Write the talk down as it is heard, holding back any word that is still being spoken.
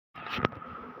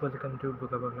Welcome to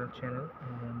Bugabagla channel,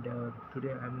 and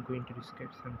today I'm going to discuss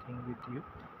something with you.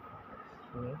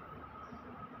 So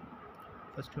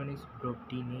first one is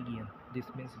Brobdingnagian. This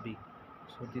means big.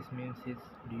 So this means is,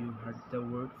 do you heard the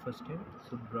word first time?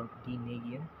 So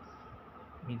Brobdingnagian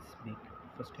means big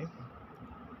first time.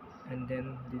 And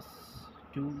then this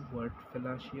two word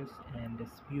fallacious and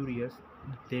spurious,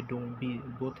 they don't be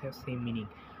both have same meaning,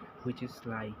 which is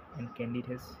lie, and candid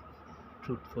has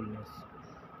truthfulness.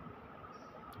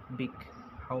 Big.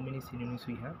 How many synonyms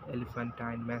we have?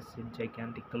 Elephantine, massive,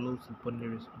 gigantic, colossal,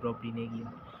 ponderous,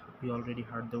 Brobdingnagian. We already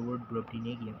heard the word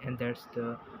Brobdingnagian, and that's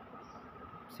the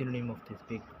synonym of this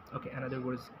big. Okay, another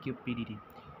word is cupidity.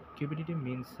 Cupidity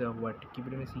means what?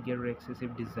 Cupidity means eager or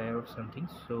excessive desire of something,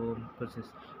 so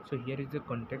possess. So here is the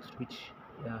context which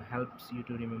helps you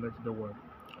to remember the word.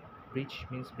 Breach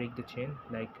means break the chain,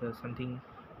 like something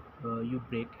you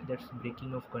break, that's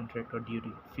breaking of contract or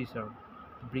duty. Fisher,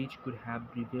 the breach could have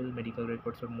revealed medical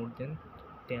records of more than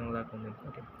 10 lakh on them.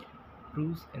 Okay.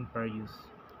 Bruise and peruse.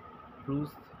 Bruise,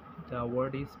 the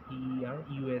word is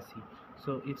P-E-R-U-S-E,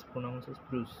 so it's pronounced as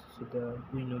bruise. So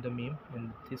we know the meme,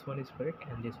 and this one is correct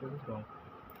and this one is wrong.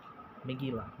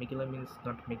 Megilla means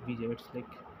not make vijay, it's like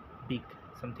big,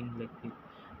 something like big,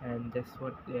 and that's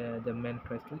what the man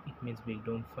tries to, it means big,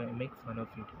 don't make fun of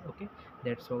it. Okay,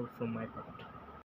 that's all from my part.